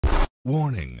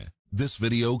Warning. This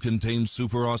video contains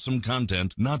super awesome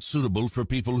content not suitable for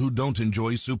people who don't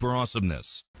enjoy super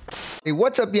awesomeness. Hey,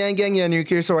 what's up, Yang Gang? Yanrique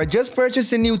here. So I just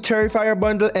purchased a new Terrifier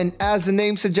bundle, and as the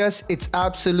name suggests, it's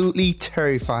absolutely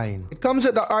terrifying. It comes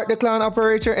with the Art the Clown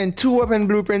operator and 2 weapon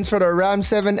blueprints for the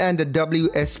Ram-7 and the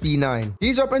WSP-9.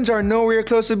 These weapons are nowhere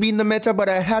close to being the meta, but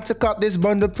I had to cop this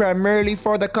bundle primarily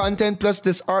for the content, plus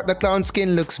this Art the Clown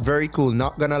skin looks very cool,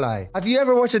 not gonna lie. Have you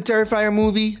ever watched a Terrifier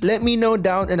movie? Let me know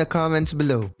down in the comments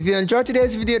below. If you enjoyed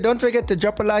today's video, don't forget to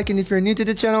drop a like, and if you're new to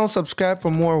the channel, subscribe for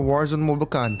more Warzone mobile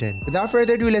content. Without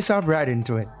further ado, let's hop right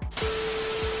into it.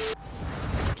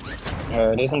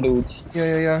 There's some dudes.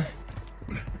 Yeah.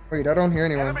 Wait, I don't hear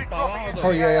anyone.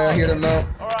 Oh yeah, I hear them now.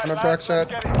 On a crack shot.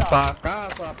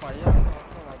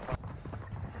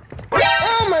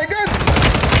 Oh my god!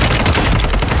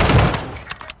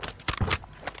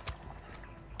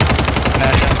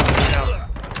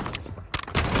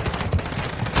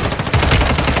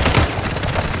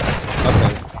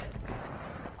 Okay.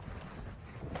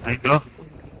 Ahí go.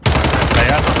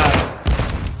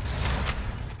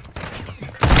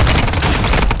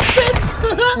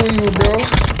 Who you, bro?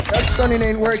 That stunning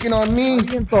ain't working on me.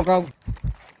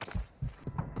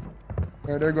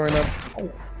 Yeah, they're going up.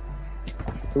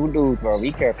 It's 2 dudes, bro.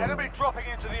 Be careful. Enemy dropping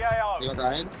into the AO.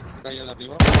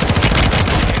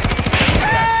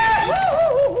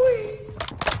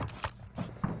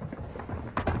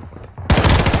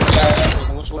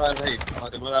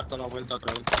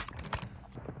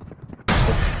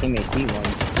 This team may see one.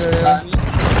 Yeah.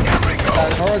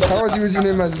 I was using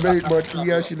him as bait, but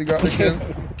he actually got the kill.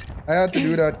 I had to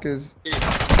do that because.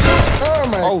 Oh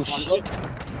my. Oh shit.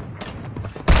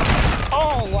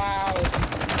 Oh wow.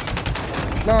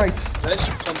 Nice.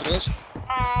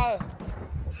 Ah.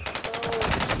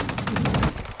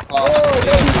 Oh,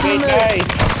 Guys.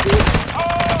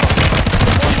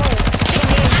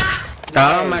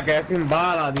 Cabrón, me quedé sin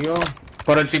bala, Dios.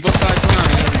 Por el tipo está hecho una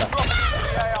mierda.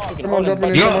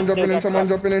 Someone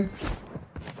jumping in.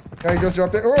 Yeah, he just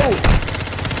dropped it. Oh!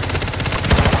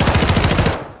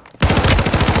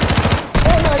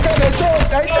 Oh my god,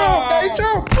 I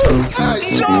choked!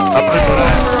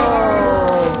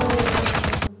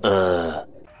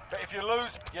 But if you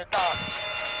lose, you're done.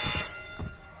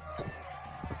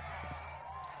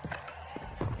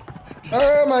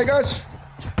 Oh my gosh!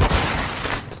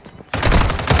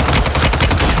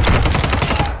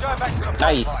 Go back to the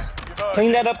Nice. front line. You've earned Clean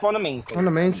it. that up on the main stage. On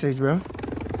the main stage, bro.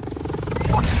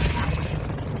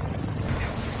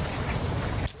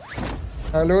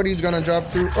 Lodi's gonna drop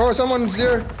too. Oh, someone's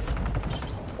there.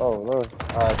 Oh lord.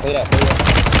 Alright, play that.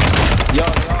 Yo,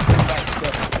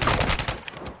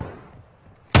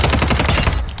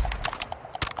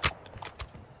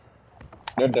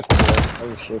 they're different, bro.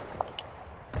 Oh shit.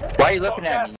 Why are you looking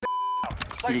at me?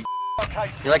 Stay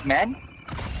okay. You like mad?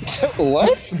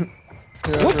 What?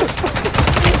 Yeah, What bro.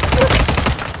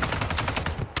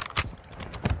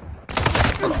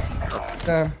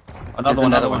 Damn. Another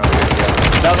one over here.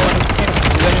 Yeah. Another one.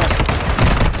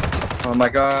 Oh my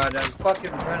god, I'm fucking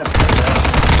trying to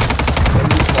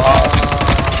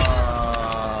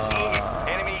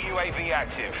Enemy UAV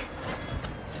active.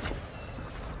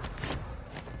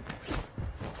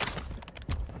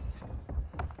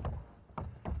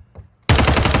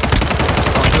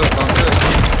 Don't do it.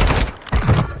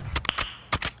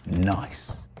 Nice.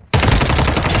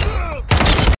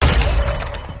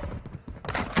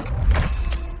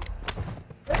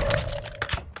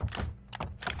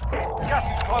 Gas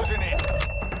is closing in.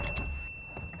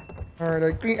 Alright,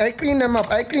 I clean them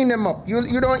up. You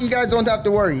guys don't have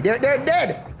to worry. They're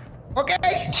dead. Okay?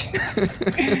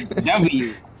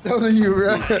 W. W,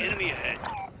 right? Enemy ahead.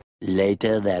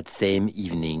 Later that same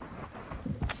evening.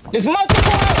 There's multiple!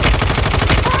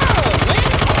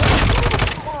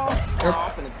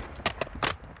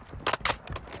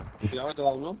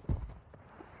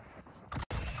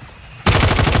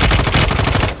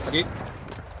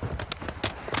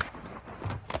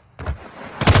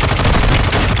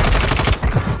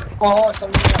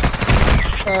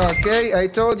 Okay, I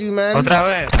told you, man. Otra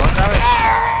vez.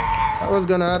 That was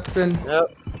gonna happen.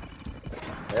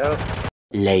 Yep.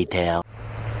 Later.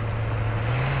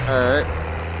 Alright.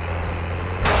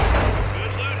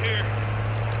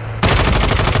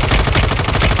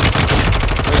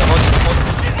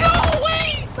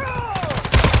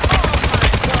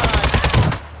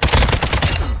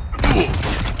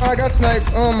 Oh, I got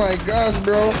sniped. Oh my gosh,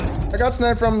 bro. I got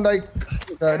sniped from like.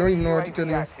 I don't even know what to tell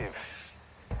you.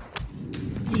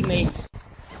 Teammates.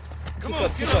 Come on,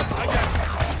 get up. I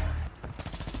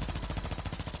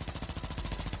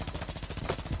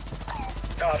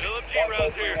got you.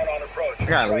 I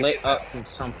got lit up from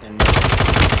something.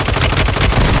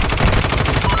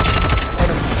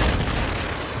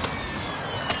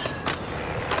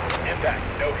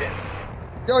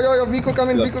 Yo, vehicle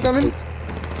coming, vehicle coming.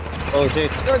 Oh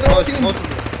shit. Yo, it's our team.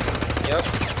 Yep.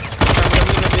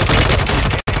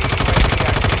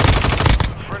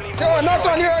 Yo, knocked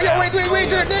on here. Yo, wait on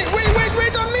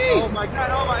me. Oh my god.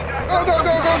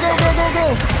 Go.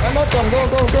 I'm knocked on,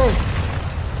 go.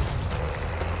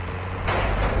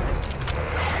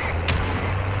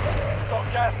 Got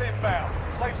gas inbound.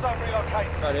 Safe zone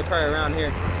relocated. Oh, they're probably around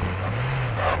here.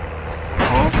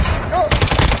 Oh.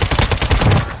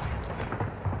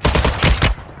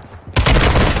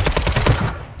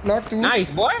 Knocked two. Nice,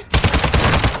 boy.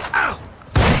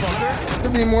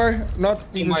 Could be more, not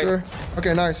He even might. sure.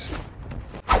 Okay, nice.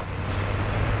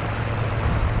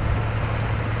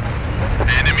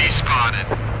 Enemy spotted.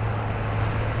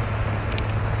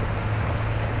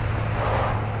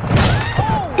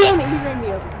 Damn it, he ran me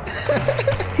over.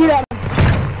 Shoot at him.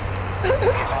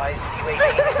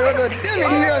 Damn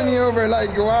it, he ran me over.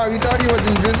 Like, wow, we thought he was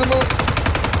invisible.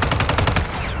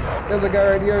 There's a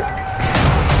guy right here.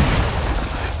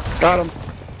 Got him.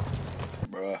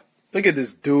 Bruh. Look at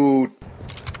this dude.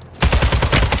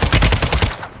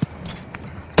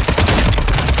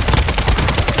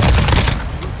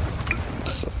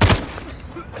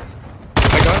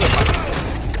 I got him.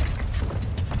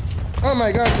 Oh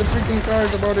my god, the freaking car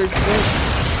is about to explode.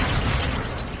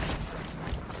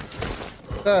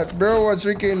 That bro was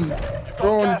freaking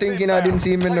prone thinking I didn't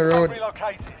see him in the Safe zone road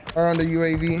relocated. around the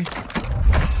UAV.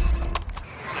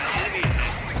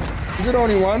 Is it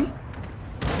only one?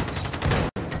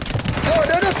 Oh,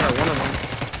 there is.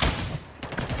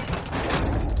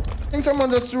 I think someone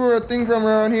just threw a thing from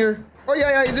around here. Oh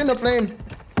yeah, he's in the plane.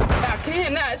 I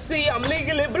cannot see. I'm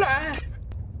legally blind.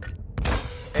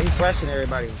 Hey, he's flashing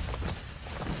everybody.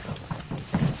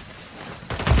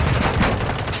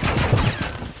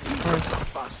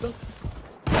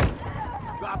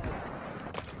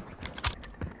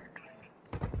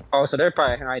 Oh, so they're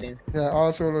probably hiding. Yeah,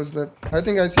 all solos left. I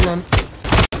think I see one.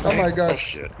 Oh my Oh gosh.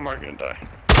 shit. I'm already gonna die.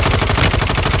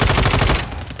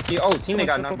 Teammate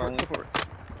got knocked by one.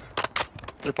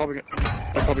 They're probably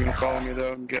gonna follow me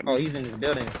though and get me. Oh, he's in this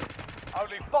building.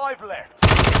 Only 5 left.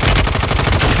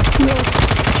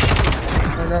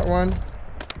 I got one.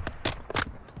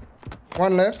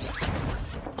 One left.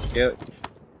 Yep.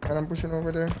 And I'm pushing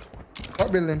over there.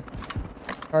 What building?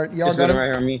 Alright, y'all This got building him. right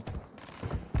here on me.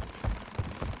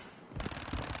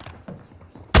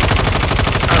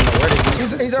 I don't know where they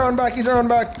are. He's around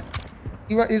back.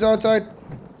 He's outside.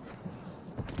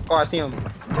 Oh, I see him.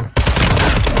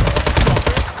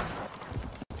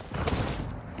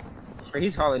 Bro,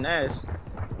 he's hauling ass.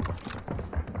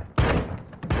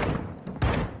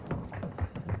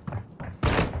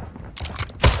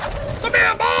 Come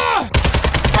here, boy!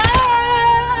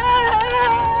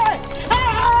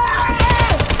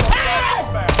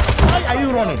 Why are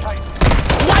you running?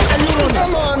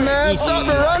 Come on, man. Stop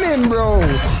running, bro.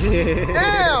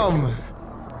 Damn.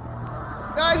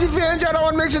 Guys, if you enjoyed that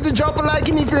one, make sure to drop a like.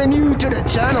 And if you're new to the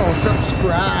channel,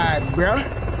 subscribe, bro.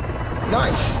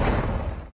 Nice.